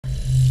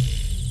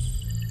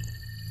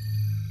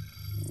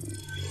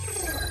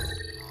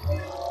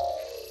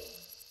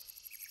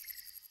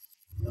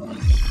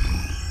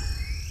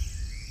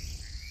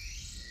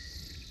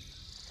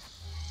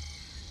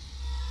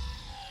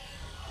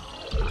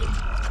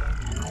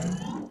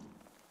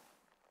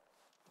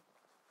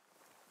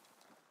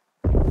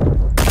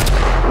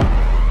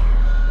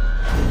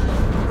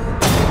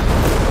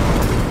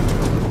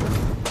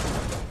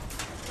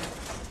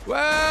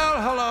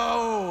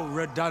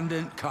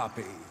redundant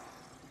copy.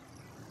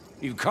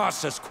 You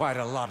cost us quite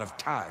a lot of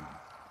time.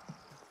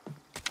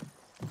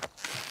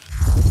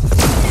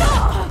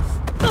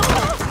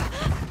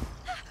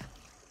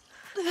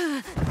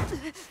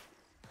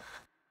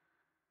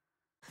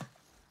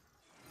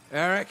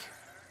 Eric,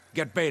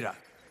 get Beta.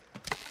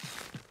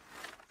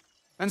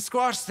 And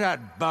squash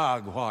that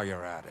bug while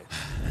you're at it.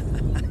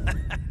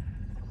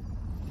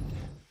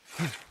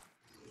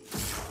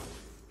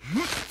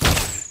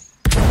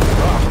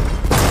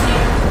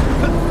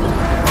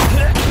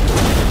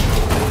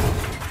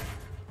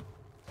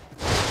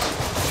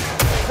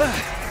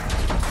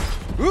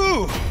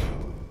 Ooh!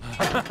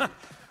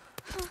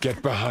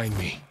 Get behind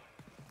me.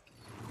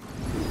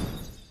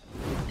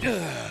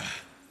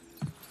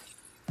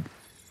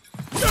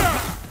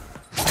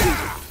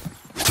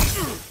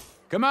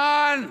 Come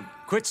on!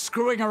 Quit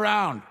screwing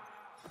around.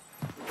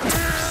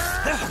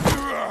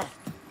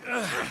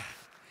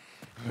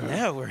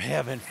 Now we're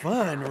having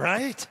fun,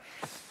 right?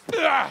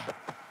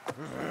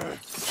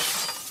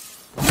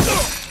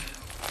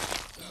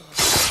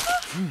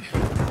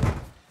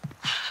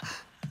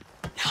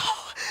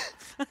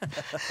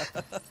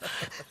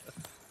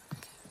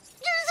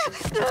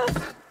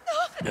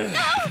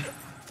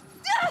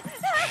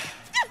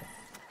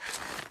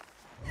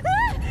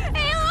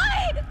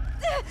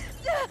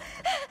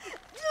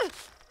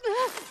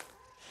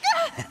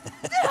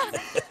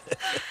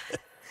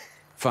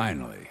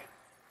 Finally.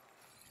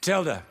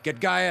 Tilda,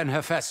 get Gaia and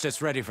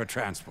Hephaestus ready for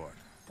transport.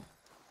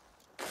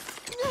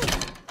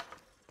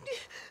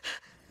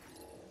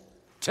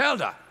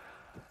 Tilda!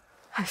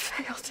 I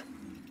failed.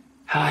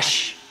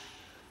 Hush.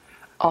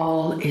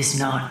 All is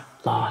not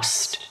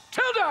lost.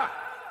 Tilda!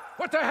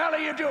 What the hell are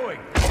you doing?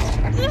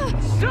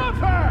 Stop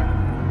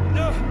her!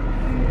 No,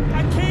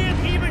 I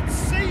can't even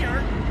see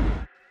her.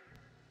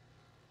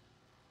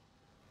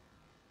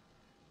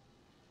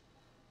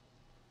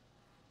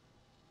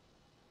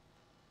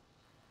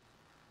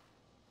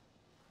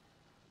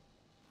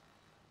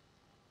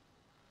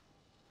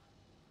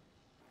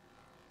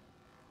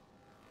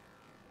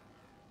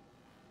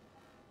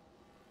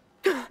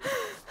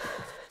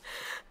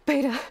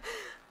 Beta.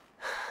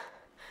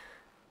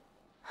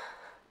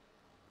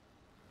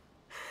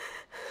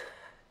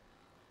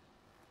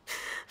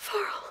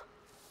 Farrell.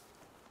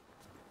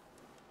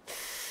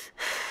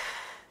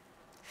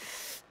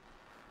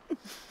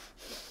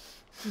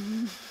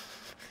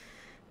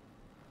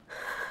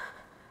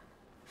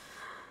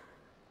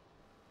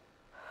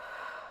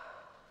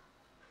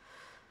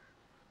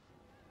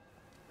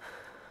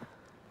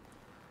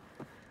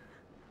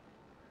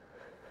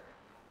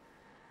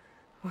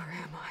 Where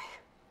am I?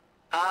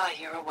 Ah,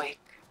 you're awake.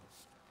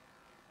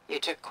 You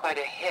took quite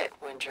a hit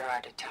when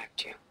Gerard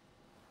attacked you.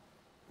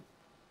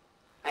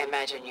 I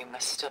imagine you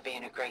must still be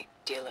in a great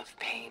deal of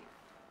pain.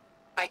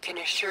 I can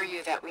assure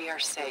you that we are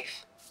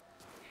safe.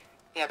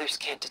 The others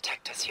can't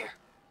detect us here.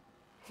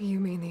 You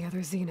mean the other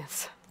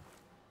Zeniths?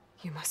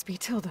 You must be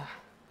Tilda.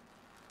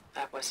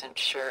 I wasn't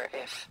sure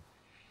if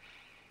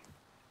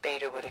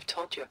Beta would have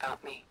told you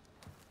about me.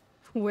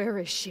 Where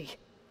is she?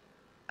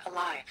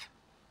 Alive.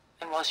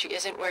 And while she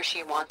isn't where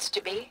she wants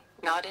to be,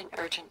 not in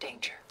urgent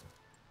danger.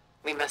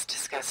 We must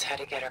discuss how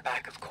to get her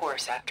back, of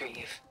course, after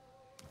you've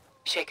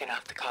shaken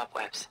off the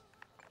cobwebs.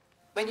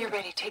 When you're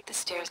ready, take the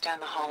stairs down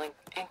the hall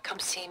and come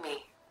see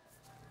me.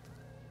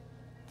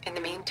 In the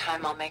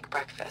meantime, I'll make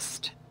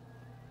breakfast.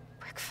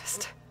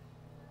 Breakfast.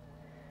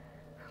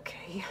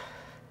 Okay.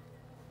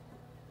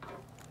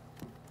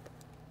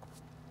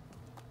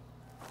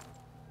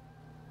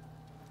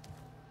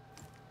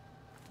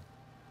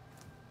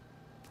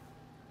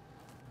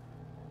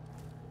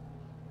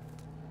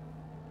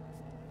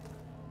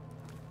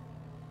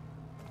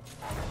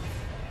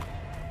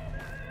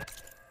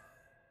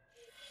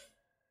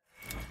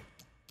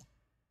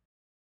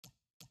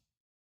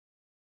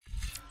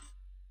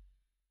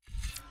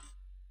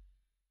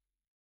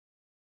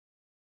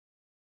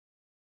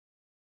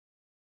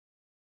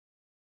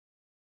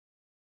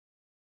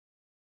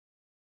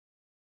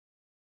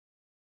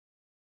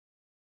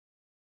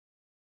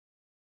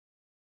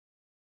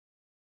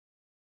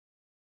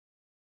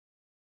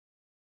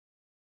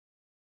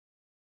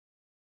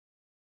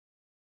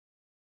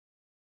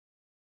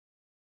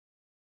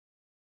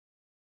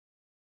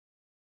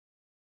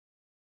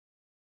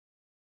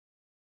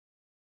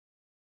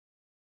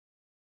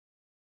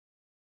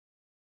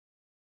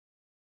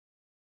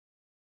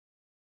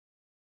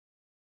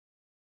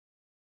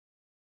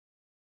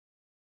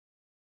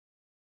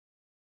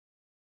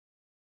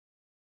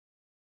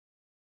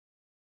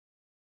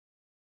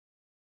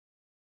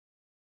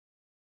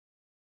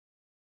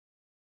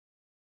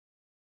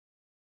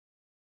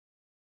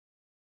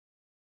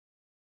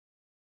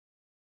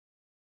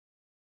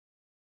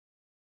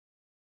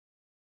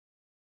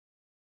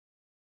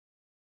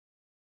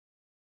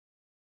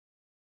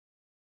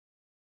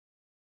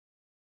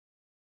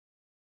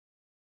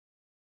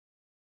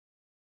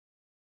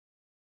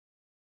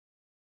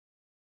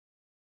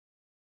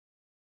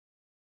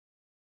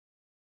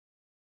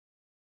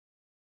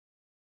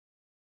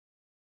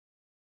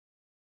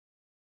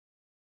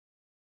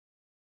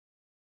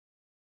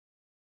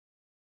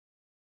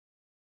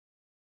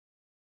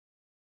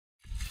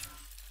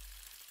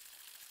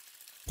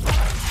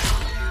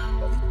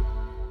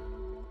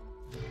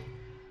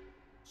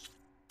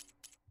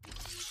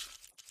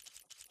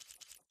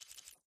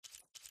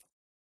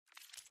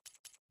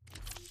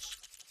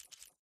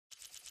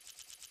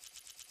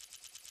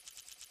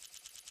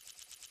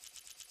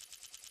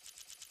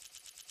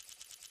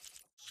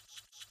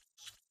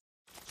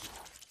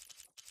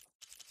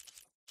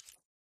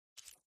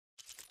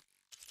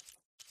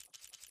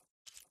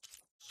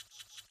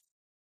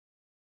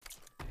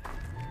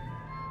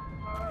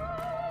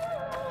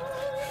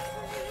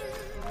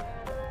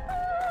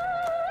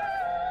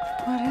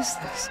 is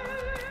this?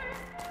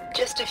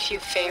 Just a few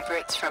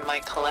favorites from my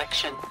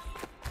collection.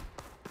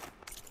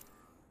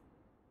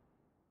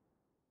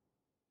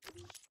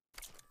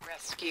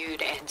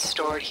 Rescued and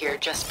stored here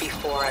just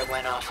before I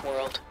went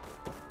off-world.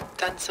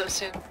 Done so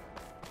soon?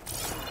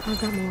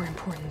 I've got more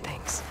important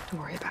things to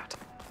worry about.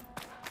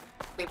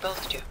 We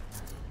both do.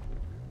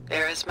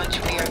 There is much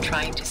we are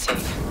trying to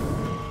save.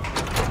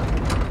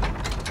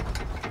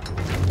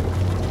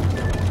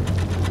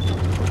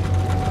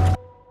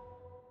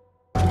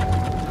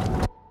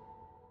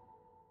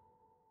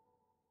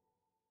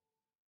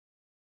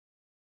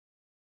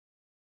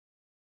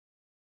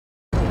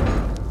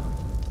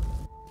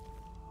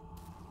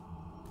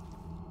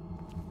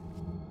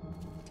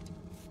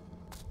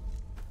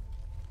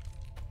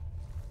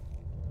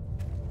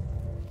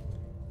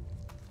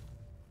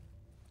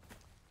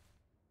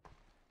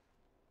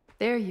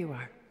 There you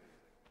are.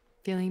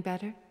 Feeling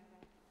better?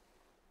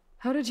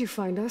 How did you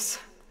find us?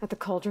 At the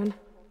cauldron?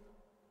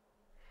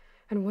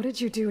 And what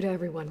did you do to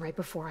everyone right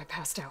before I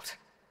passed out?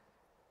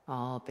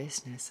 All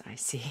business, I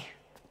see.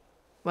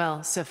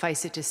 Well,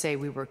 suffice it to say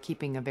we were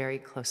keeping a very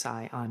close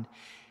eye on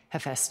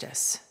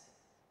Hephaestus,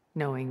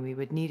 knowing we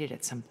would need it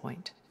at some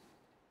point.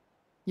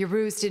 Your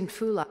ruse didn't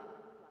fool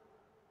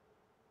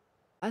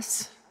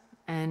us,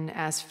 and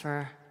as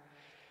for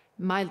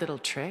my little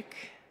trick,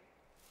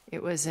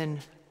 it was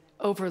an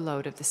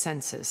overload of the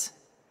senses,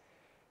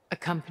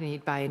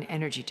 accompanied by an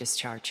energy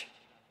discharge.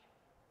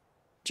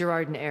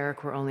 Gerard and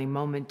Eric were only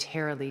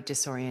momentarily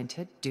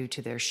disoriented due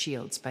to their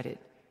shields, but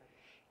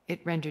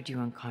it rendered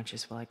you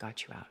unconscious while I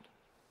got you out.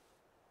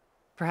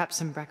 Perhaps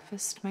some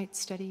breakfast might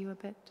steady you a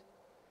bit?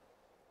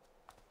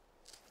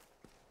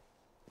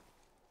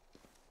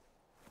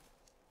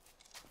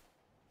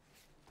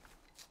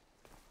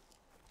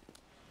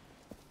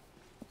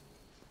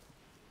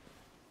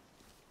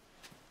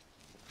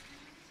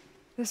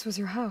 This was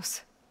your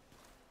house.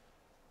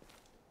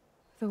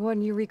 The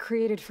one you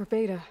recreated for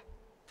Beta,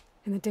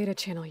 in the data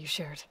channel you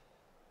shared.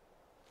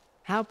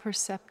 How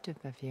perceptive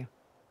of you.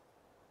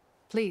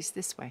 Please,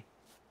 this way.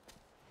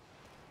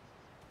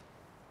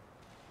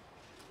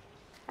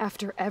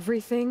 After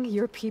everything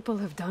your people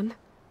have done,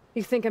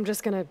 you think I'm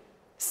just gonna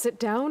sit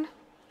down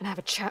and have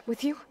a chat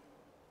with you?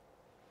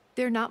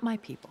 They're not my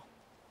people.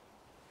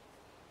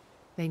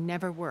 They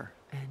never were,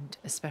 and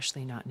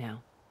especially not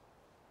now.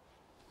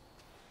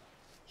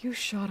 You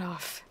shot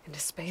off into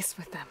space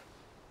with them,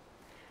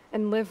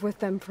 and lived with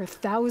them for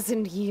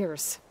 1,000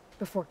 years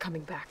before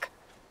coming back.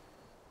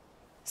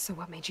 So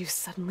what made you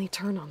suddenly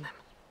turn on them?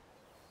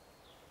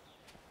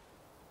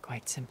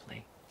 Quite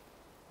simply,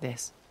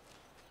 this.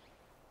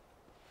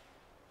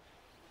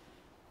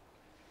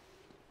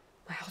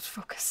 My old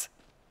focus.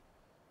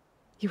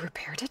 You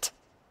repaired it?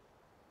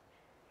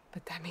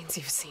 But that means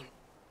you've seen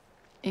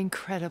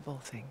Incredible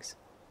things.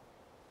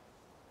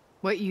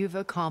 What you've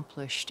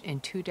accomplished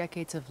in 2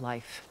 decades of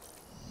life.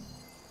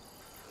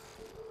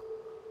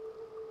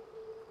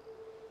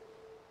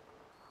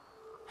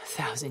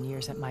 A 1,000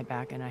 years at my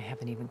back, and I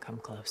haven't even come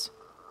close.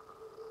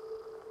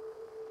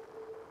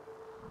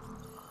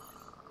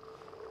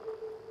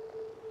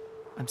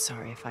 I'm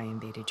sorry if I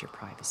invaded your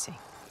privacy,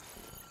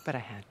 but I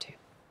had to.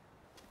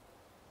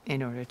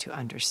 In order to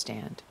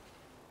understand.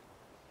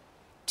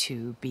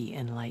 To be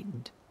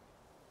enlightened.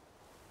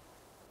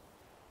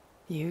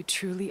 You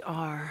truly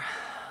are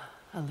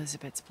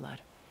Elizabeth's blood.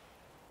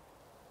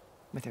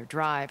 With her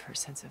drive, her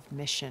sense of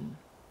mission,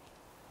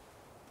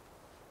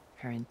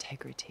 her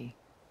integrity.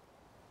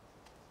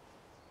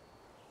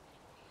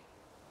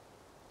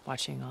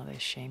 Watching all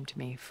this shamed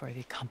me for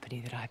the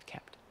company that I've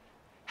kept.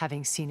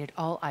 Having seen it,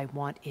 all I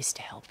want is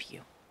to help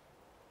you.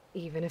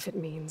 even if it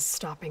means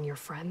stopping your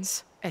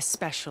friends?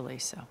 Especially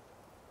so.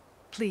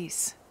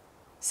 Please,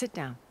 sit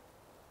down.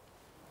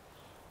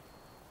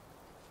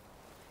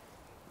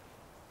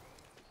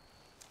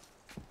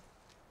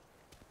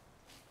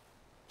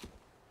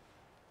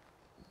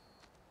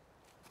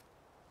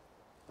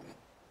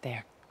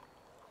 There.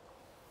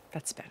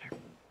 That's better.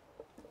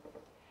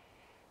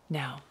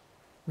 Now,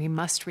 we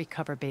must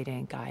recover Beta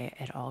and Gaia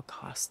at all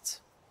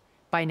costs.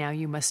 By now,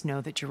 you must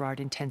know that Gerard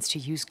intends to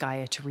use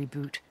Gaia to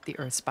reboot the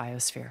Earth's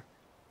biosphere.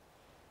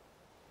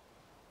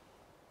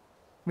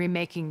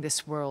 Remaking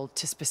this world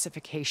to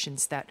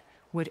specifications that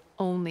would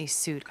only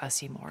suit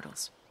us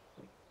immortals.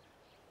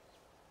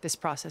 This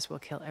process will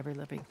kill every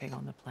living thing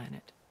on the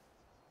planet.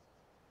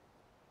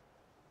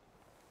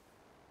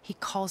 He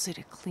calls it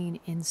a clean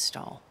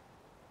install.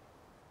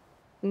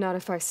 Not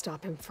if I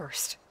stop him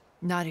first.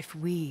 Not if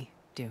we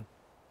do.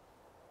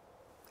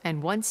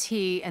 And once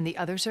he and the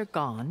others are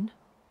gone,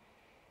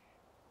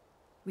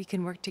 we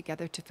can work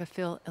together to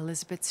fulfill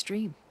Elizabeth's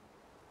dream.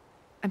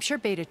 I'm sure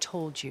Beta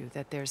told you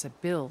that there's a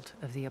build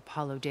of the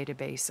Apollo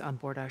database on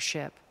board our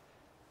ship.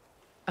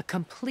 A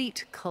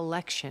complete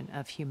collection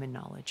of human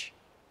knowledge.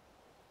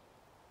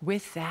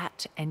 With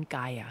that and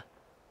Gaia,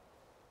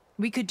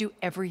 we could do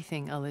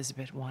everything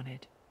Elizabeth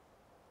wanted.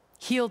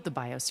 Heal the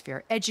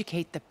biosphere,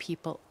 educate the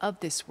people of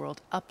this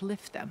world,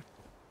 uplift them.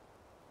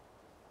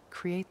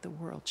 Create the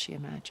world she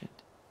imagined.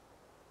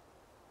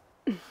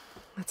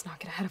 Let's not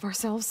get ahead of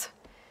ourselves.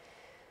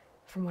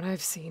 From what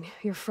I've seen,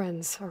 your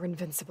friends are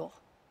invincible.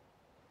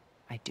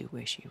 I do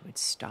wish you would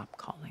stop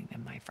calling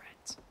them my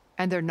friends.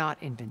 And they're not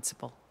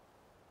invincible.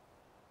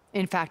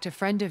 In fact, a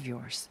friend of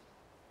yours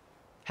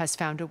has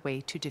found a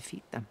way to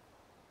defeat them.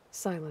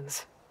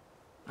 Silence.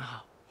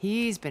 Oh,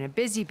 he's been a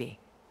busy bee,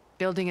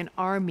 building an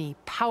army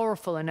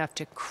powerful enough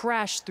to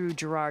crash through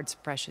Gerard's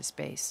precious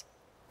base.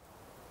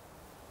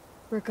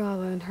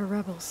 Regala and her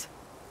rebels.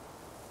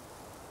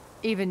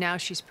 Even now,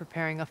 she's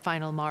preparing a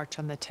final march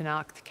on the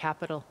Tenakth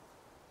capital.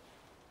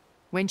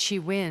 When she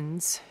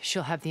wins,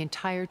 she'll have the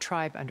entire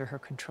tribe under her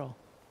control.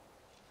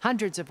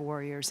 Hundreds of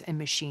warriors and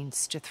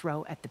machines to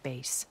throw at the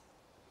base.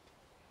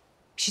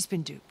 She's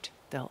been duped.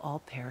 They'll all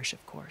perish,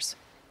 of course.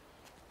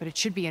 But it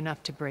should be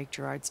enough to break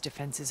Gerard's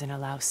defenses and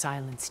allow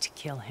Silence to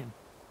kill him.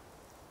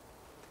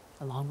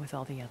 Along with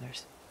all the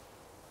others.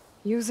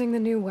 Using the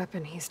new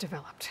weapon he's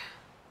developed.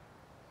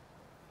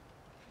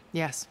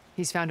 Yes,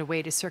 he's found a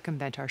way to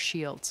circumvent our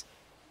shields.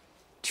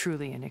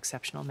 Truly an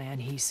exceptional man.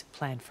 He's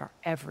planned for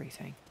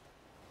everything.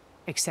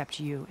 Except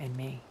you and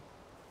me.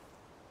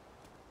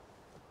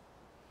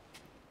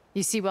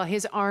 You see, while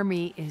his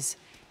army is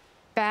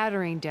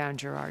battering down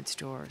Gerard's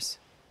doors,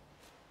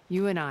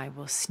 you and I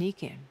will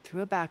sneak in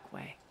through a back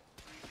way.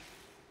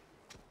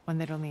 One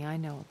that only I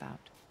know about.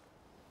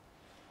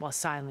 While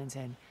Silence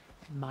and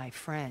my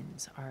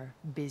friends are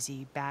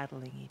busy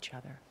battling each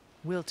other,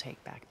 we'll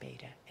take back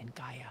Beta and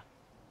Gaia.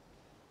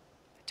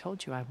 I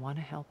told you I want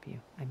to help you.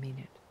 I mean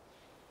it.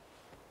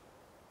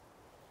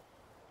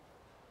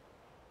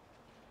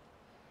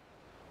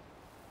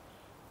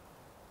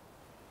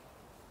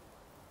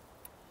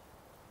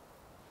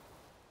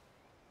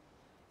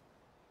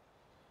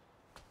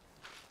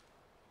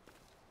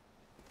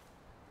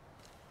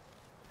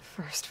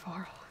 First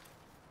Varl.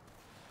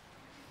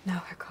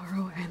 Now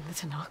Hikaru and the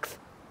Tenakth.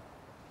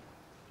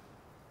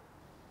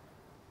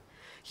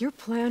 Your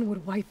plan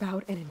would wipe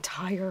out an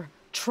entire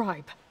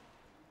tribe.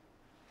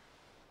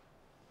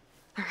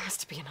 There has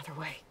to be another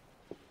way.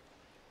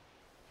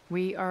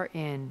 We are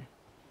in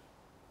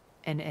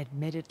an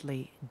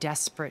admittedly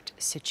desperate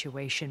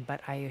situation,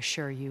 but I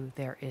assure you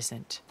there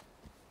isn't.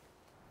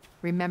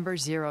 Remember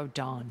Zero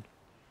Dawn.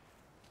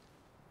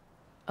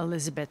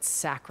 Elizabeth's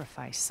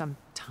sacrifice.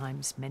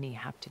 Sometimes many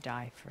have to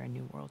die for a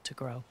new world to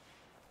grow.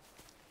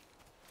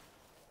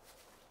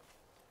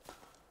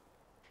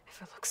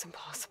 If it looks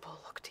impossible,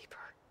 look deeper.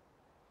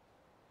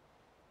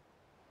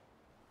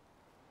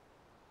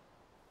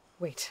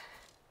 Wait.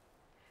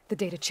 The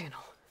data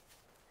channel.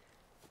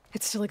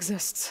 It still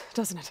exists,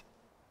 doesn't it?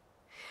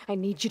 I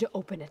need you to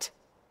open it.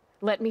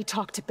 Let me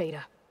talk to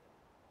Beta.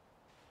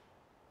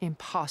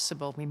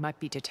 Impossible. We might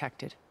be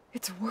detected.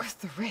 It's worth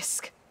the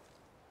risk.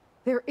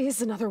 There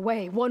is another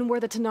way, one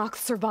where the Tenakth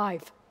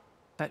survive.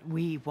 But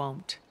we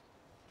won't.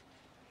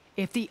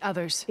 If the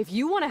others... If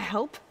you want to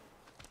help,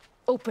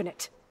 open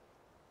it.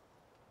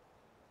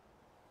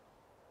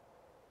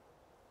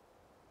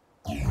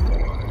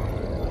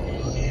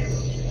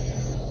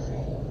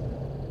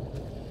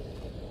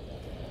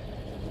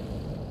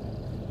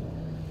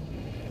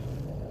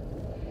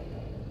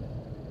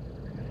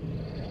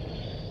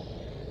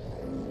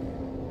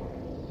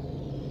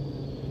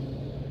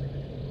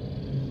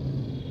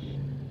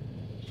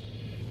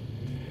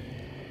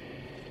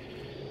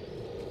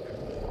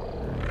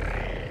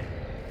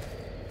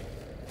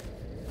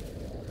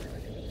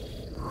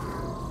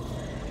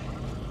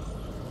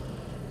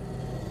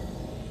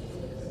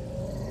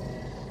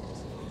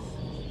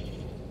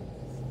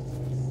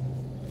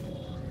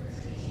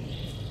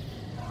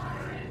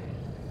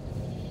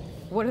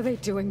 What are they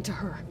doing to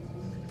her?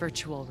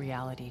 Virtual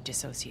reality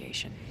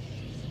dissociation.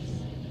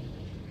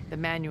 The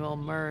manual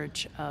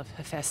merge of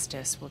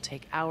Hephaestus will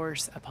take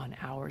hours upon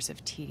hours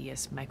of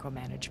tedious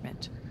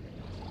micromanagement.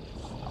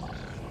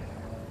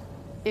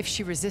 If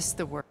she resists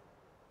the work,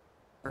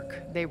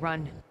 they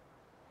run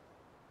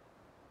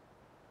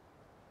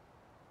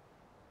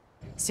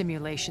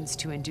simulations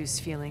to induce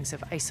feelings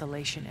of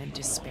isolation and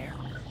despair.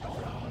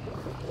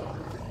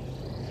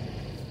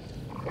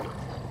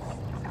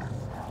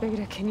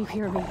 Beta, can you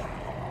hear me?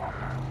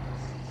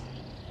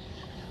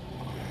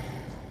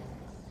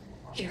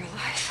 You're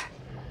alive.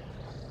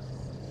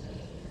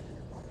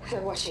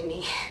 They're watching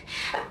me.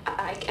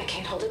 I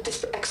can't hold up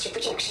this extra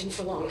projection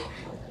for long.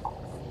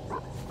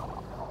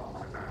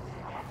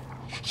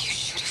 You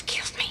should have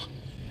killed me.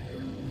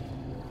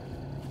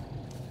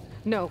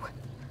 No.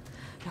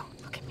 No,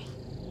 look at me.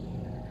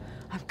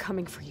 I'm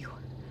coming for you.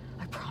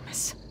 I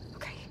promise.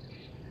 Okay?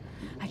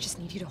 I just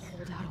need you to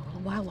hold out a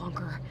little while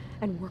longer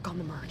and work on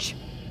the merge.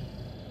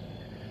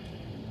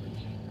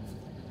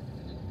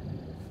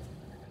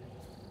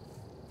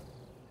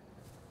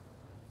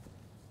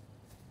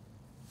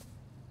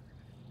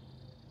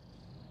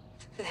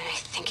 Then I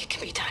think it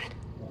can be done.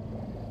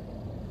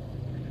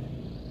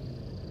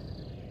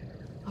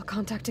 I'll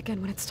contact again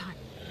when it's time.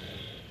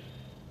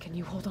 Can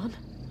you hold on?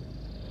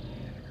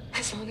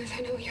 As long as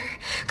I know you're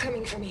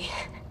coming for me,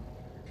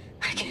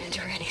 I can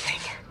endure anything.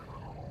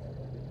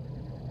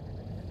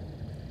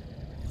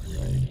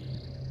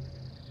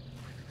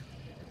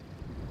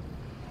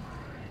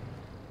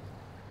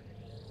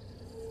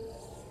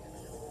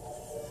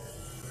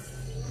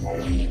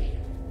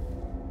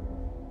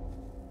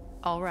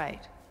 All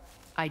right.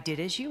 I did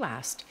as you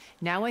asked.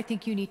 Now I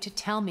think you need to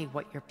tell me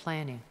what you're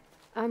planning.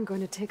 I'm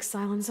going to take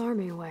Sylens'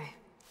 army away.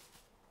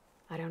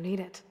 I don't need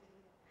it.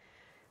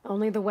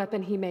 Only the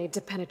weapon he made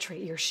to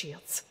penetrate your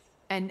shields.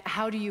 And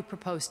how do you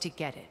propose to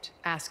get it?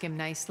 Ask him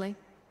nicely?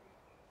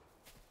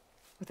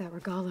 Without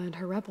Regala and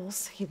her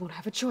rebels, he won't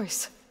have a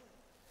choice.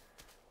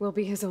 We'll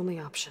be his only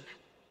option.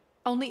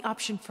 Only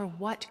option for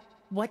what?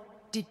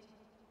 What did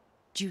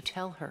you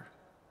tell her?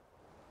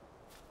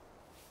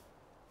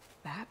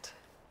 That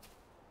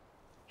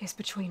is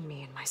between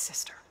me and my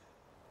sister.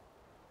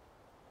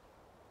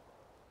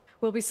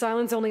 Will be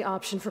Sylens' only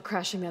option for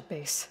crashing that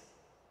base.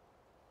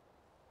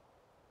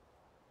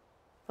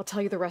 I'll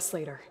tell you the rest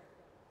later.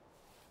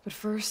 But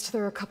first,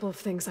 there are a couple of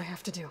things I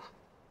have to do.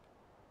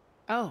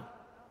 Oh.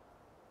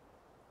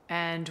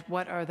 And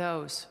what are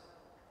those?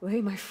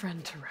 Lay my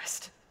friend to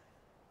rest.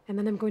 And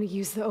then I'm going to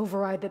use the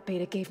override that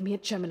Beta gave me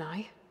at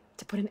Gemini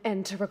to put an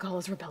end to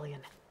Regala's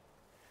rebellion.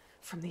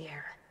 From the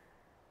air.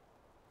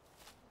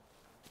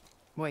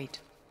 Wait.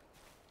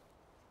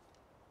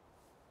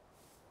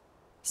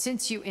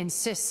 Since you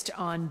insist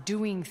on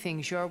doing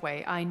things your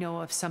way, I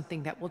know of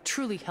something that will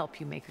truly help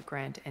you make a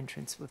grand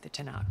entrance with the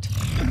Tenakth.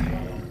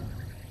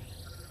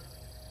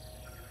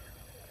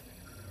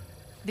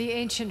 The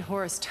ancient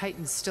Horus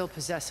Titans still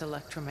possess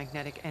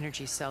electromagnetic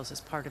energy cells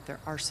as part of their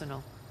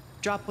arsenal.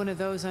 Drop one of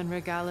those on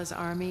Regala's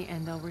army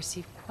and they'll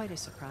receive quite a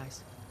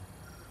surprise.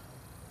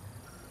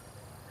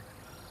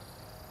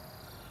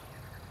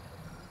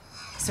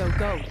 So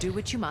go, do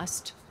what you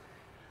must.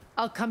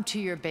 I'll come to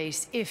your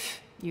base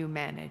if you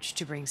manage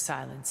to bring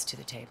Sylens to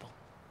the table.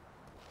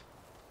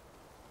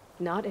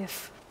 Not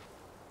if.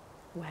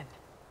 When.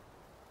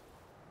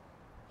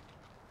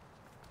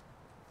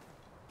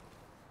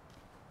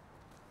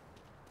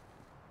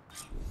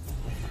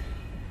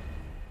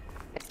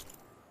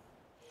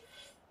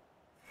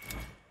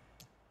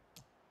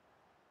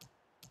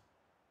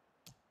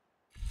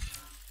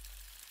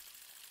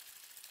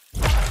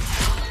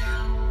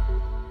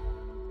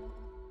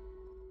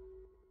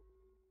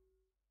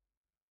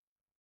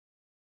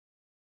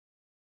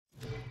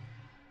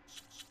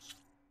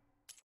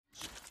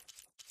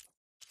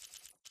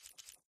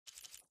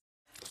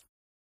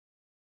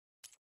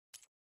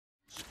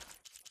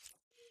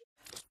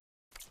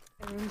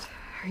 And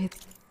are you...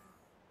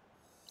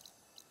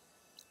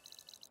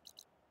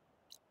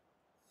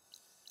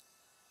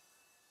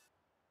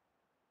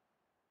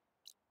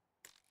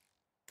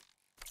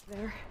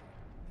 there?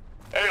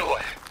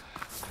 Aloy!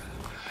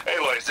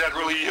 Aloy, is that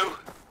really you?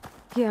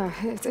 Yeah,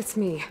 it's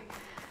me.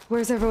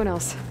 Where's everyone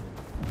else?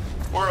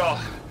 We're all...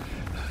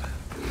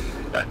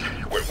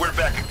 we're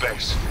back at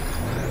base.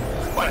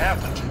 What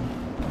happened?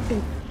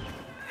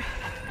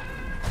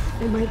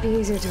 It might be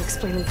easier to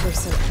explain in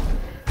person.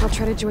 I'll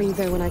try to join you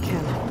there when I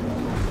can.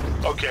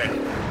 Okay.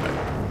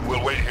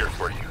 We'll wait here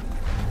for you.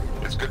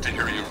 It's good to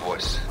hear your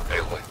voice,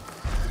 Aloy.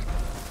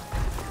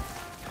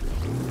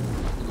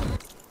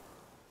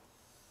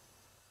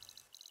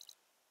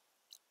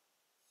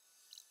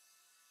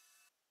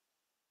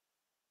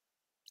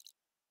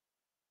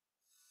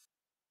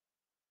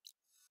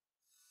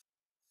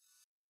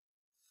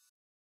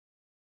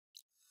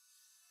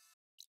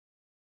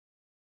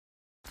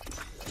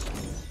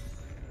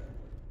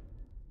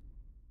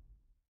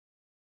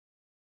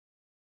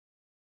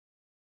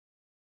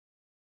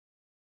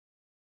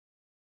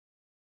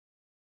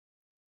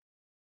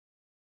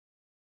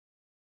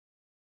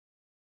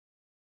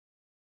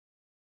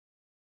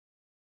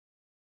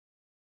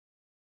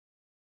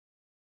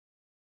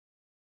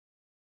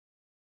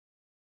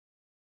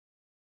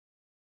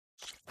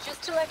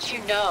 Just to let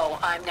you know,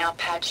 I'm now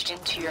patched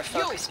into your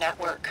focus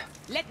network.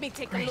 Let me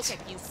take a look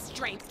at you,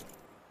 strength.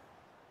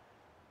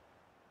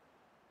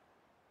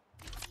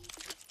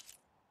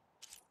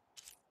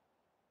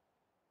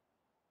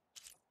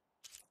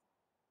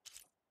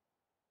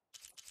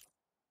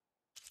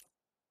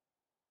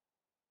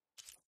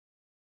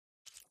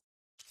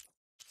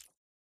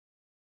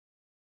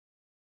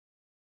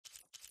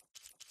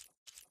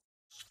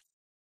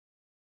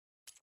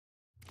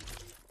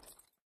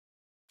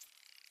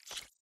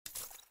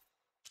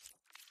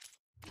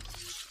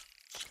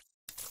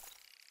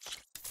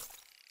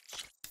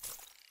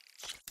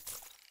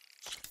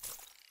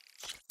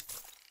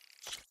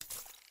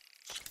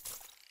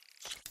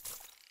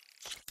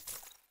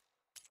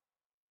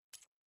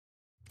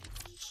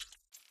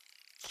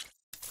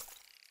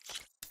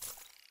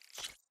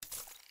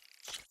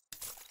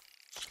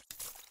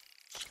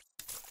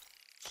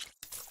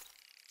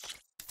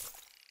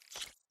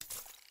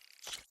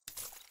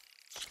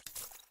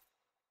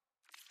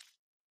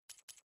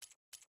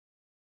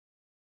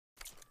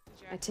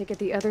 I take it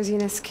the other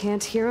Zeniths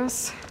can't hear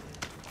us?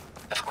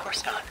 Of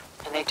course not.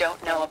 And they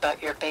don't know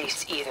about your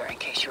base either, in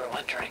case you were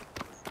wondering.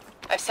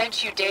 I've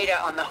sent you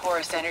data on the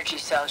Horus energy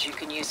cells you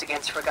can use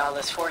against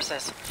Regala's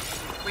forces.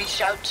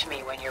 Reach out to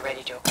me when you're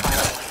ready to acquire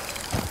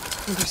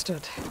one.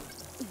 Understood.